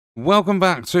Welcome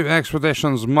back to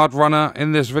Expeditions Mudrunner.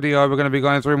 In this video, we're going to be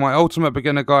going through my ultimate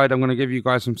beginner guide. I'm going to give you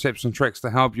guys some tips and tricks to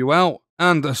help you out.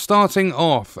 And starting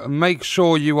off, make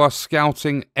sure you are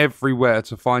scouting everywhere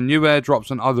to find new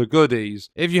airdrops and other goodies.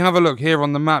 If you have a look here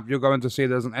on the map, you're going to see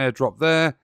there's an airdrop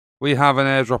there. We have an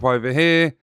airdrop over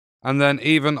here. And then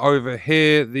even over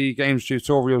here, the game's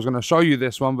tutorial is going to show you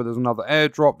this one, but there's another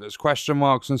airdrop, there's question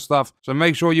marks and stuff. So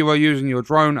make sure you are using your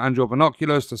drone and your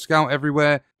binoculars to scout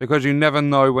everywhere, because you never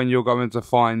know when you're going to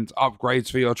find upgrades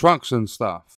for your trucks and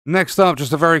stuff. Next up,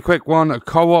 just a very quick one,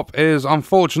 co-op is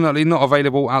unfortunately not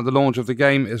available at the launch of the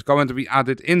game. It's going to be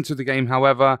added into the game,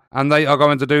 however, and they are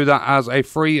going to do that as a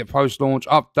free post-launch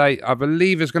update. I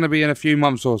believe it's going to be in a few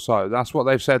months or so. That's what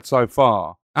they've said so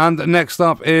far. And next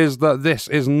up is that this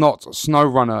is not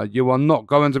SnowRunner. You are not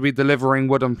going to be delivering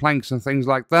wooden planks and things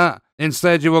like that.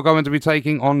 Instead, you are going to be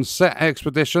taking on set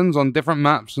expeditions on different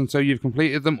maps until you've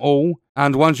completed them all.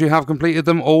 And once you have completed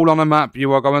them all on a map,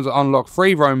 you are going to unlock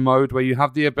free roam mode, where you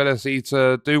have the ability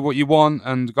to do what you want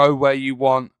and go where you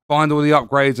want, find all the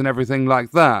upgrades and everything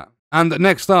like that. And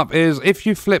next up is, if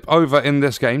you flip over in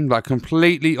this game, like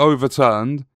completely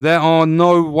overturned, there are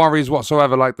no worries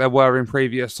whatsoever like there were in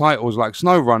previous titles like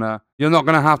SnowRunner. You're not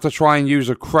going to have to try and use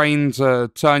a crane to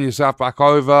turn yourself back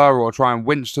over, or try and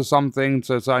winch to something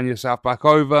to turn yourself back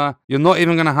over. You're not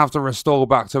even going to have to restore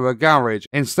back to a garage.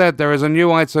 Instead, there is a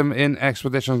new item in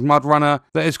Expeditions Mudrunner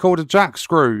that is called a jack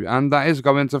screw, and that is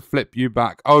going to flip you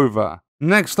back over.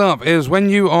 Next up is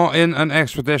when you are in an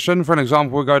expedition. For an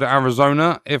example, we go to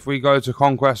Arizona. If we go to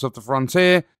Conquest of the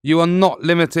Frontier, you are not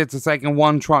limited to taking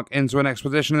one truck into an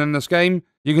expedition in this game.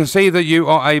 You can see that you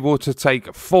are able to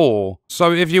take 4.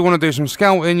 So if you want to do some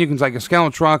scouting, you can take a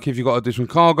scout truck. If you've got to do some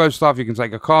cargo stuff, you can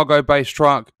take a cargo-based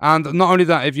truck. And not only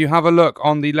that, if you have a look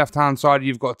on the left-hand side,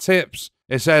 you've got tips.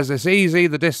 It says it's easy,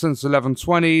 the distance is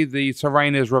 1120, the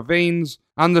terrain is ravines,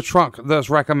 and the truck that's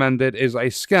recommended is a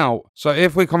scout. So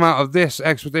if we come out of this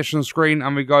expedition screen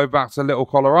and we go back to Little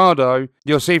Colorado,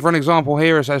 you'll see, for an example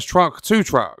here, it says truck, 2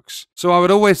 trucks. So I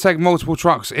would always take multiple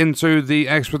trucks into the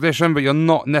expedition, but you're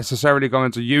not necessarily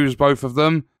going to use both of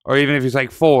them. Or even if you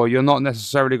take 4, you're not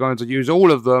necessarily going to use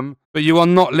all of them, but you are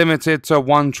not limited to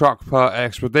 1 truck per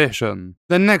expedition.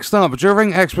 Then next up,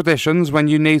 during expeditions, when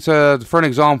you need to, for an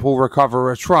example,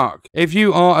 recover a truck, if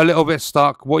you are a little bit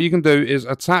stuck, what you can do is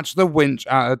attach the winch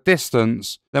at a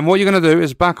distance. Then what you're going to do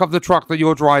is back up the truck that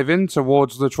you're driving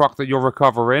towards the truck that you're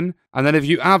recovering, and then if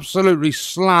you absolutely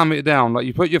slam it down, like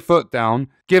you put your foot down,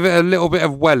 give it a little bit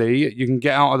of welly, you can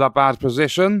get out of that bad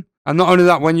position. And not only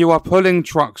that, when you are pulling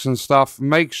trucks and stuff,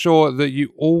 make sure that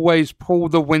you always pull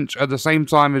the winch at the same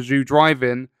time as you drive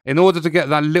in order to get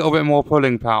that little bit more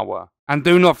pulling power. And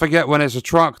do not forget, when it's a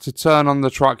truck, to turn on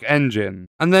the truck engine.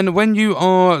 And then when you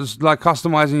are like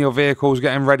customizing your vehicles,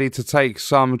 getting ready to take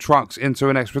some trucks into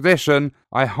an expedition,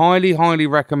 I highly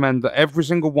recommend that every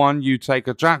single one you take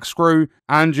a jack screw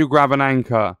and you grab an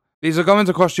anchor. These are going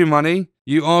to cost you money.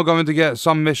 You are going to get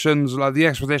some missions, like the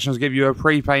expeditions give you a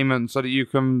prepayment so that you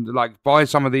can like buy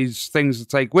some of these things to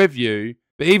take with you.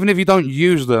 But even if you don't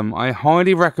use them, I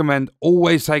highly recommend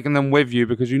always taking them with you,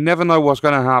 because you never know what's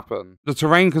going to happen. The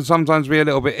terrain can sometimes be a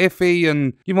little bit iffy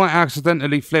and you might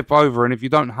accidentally flip over, and if you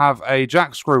don't have a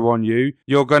jack screw on you,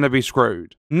 you're going to be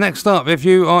screwed. Next up, if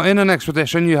you are in an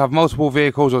expedition, you have multiple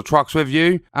vehicles or trucks with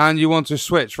you, and you want to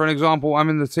switch. For an example, I'm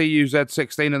in the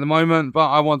TU-Z16 at the moment, but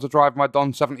I want to drive my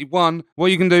Don 71. What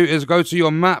you can do is go to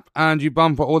your map and you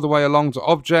bump it all the way along to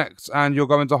objects, and you're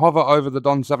going to hover over the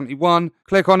Don 71,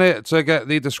 click on it to get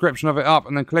the description of it up,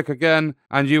 and then click again,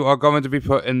 and you are going to be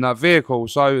put in that vehicle.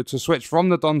 So to switch from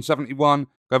the Don 71,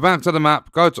 go back to the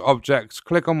map, go to objects,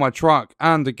 click on my truck,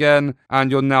 and again,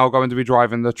 and you're now going to be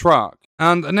driving the truck.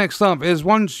 And next up is,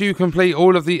 once you complete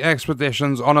all of the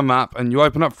expeditions on a map and you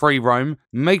open up free roam,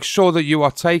 make sure that you are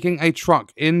taking a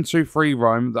truck into free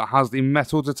roam that has the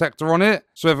metal detector on it.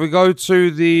 So if we go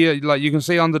to the, like you can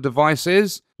see under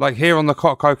devices, like here on the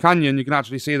Cotco Canyon, you can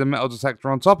actually see the metal detector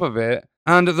on top of it.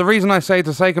 And the reason I say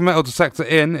to take a metal detector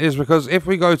in is because if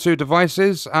we go to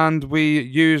devices and we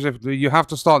use, if you have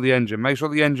to start the engine, make sure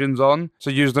the engine's on, so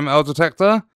use the metal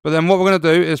detector. But then what we're going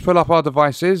to do is pull up our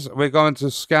devices, we're going to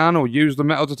scan or use the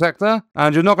metal detector,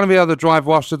 and you're not going to be able to drive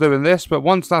whilst you're doing this, but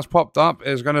once that's popped up,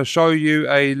 it's going to show you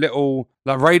a little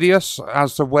like radius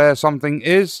as to where something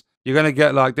is. You're going to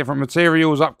get like different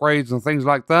materials, upgrades and things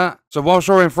like that. So whilst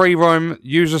you're in free roam,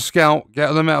 use a scout,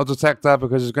 get the metal detector,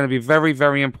 because it's going to be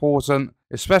very important,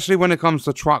 especially when it comes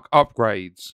to truck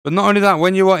upgrades. But not only that,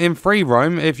 when you are in free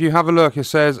roam, if you have a look, it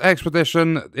says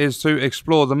expedition is to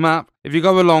explore the map. If you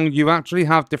go along, you actually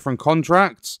have different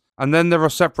contracts, and then there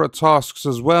are separate tasks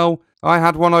as well. I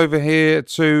had one over here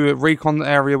to recon the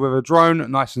area with a drone,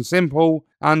 nice and simple,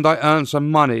 and I earned some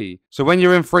money. So when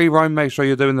you're in free roam, make sure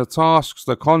you're doing the tasks,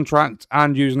 the contract,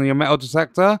 and using your metal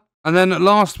detector. And then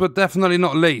last but definitely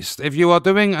not least, if you are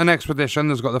doing an expedition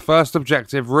that's got the first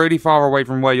objective really far away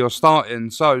from where you're starting,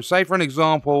 so say for an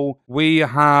example, we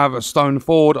have Stone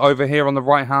Ford over here on the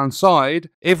right hand side.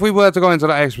 If we were to go into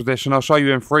that expedition, I'll show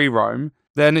you in free roam,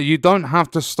 then you don't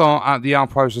have to start at the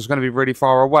outpost that's going to be really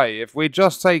far away. If we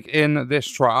just take in this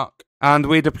truck and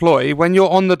we deploy, when you're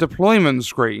on the deployment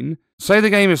screen, say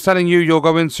the game is telling you you're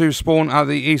going to spawn at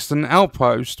the eastern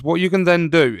outpost, what you can then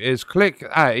do is click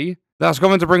A. That's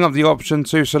going to bring up the option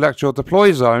to select your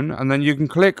deploy zone, and then you can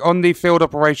click on the field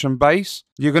operation base.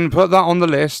 You can put that on the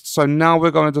list, so now we're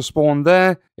going to spawn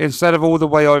there instead of all the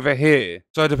way over here.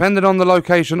 So depending on the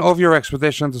location of your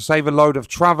expedition, to save a load of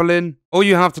traveling, all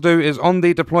you have to do is on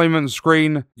the deployment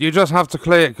screen, you just have to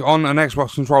click on an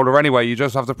Xbox controller anyway. You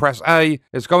just have to press A.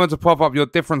 It's going to pop up your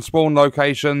different spawn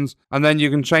locations, and then you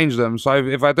can change them. So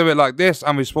if I do it like this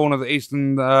and we spawn at the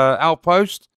eastern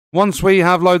outpost, once we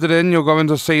have loaded in, you're going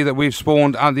to see that we've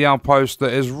spawned at the outpost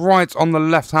that is right on the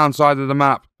left-hand side of the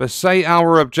map. But say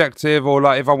our objective, or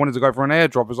like if I wanted to go for an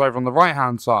airdrop, is over on the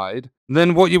right-hand side,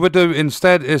 then what you would do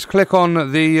instead is click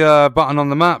on the button on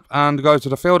the map and go to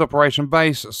the field operation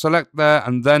base, select there,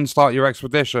 and then start your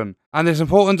expedition. And it's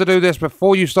important to do this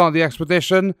before you start the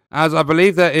expedition, as I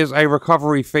believe there is a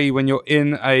recovery fee when you're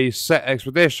in a set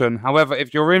expedition. However,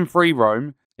 if you're in free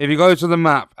roam, if you go to the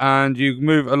map and you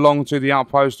move along to the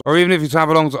outpost, or even if you tab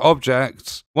along to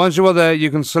objects, once you are there, you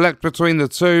can select between the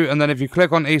two, and then if you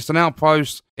click on Eastern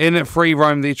Outpost, in free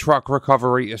roam, the truck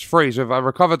recovery is free. So if I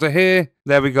recover to here,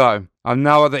 there we go. I'm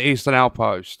now at the Eastern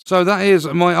Outpost. So that is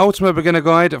my ultimate beginner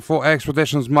guide for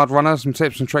Expeditions Mudrunner, some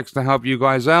tips and tricks to help you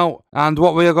guys out. And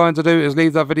what we are going to do is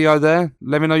leave that video there.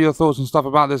 Let me know your thoughts and stuff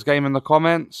about this game in the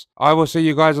comments. I will see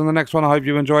you guys in the next one. I hope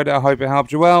you enjoyed it. I hope it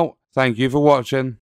helped you out. Thank you for watching.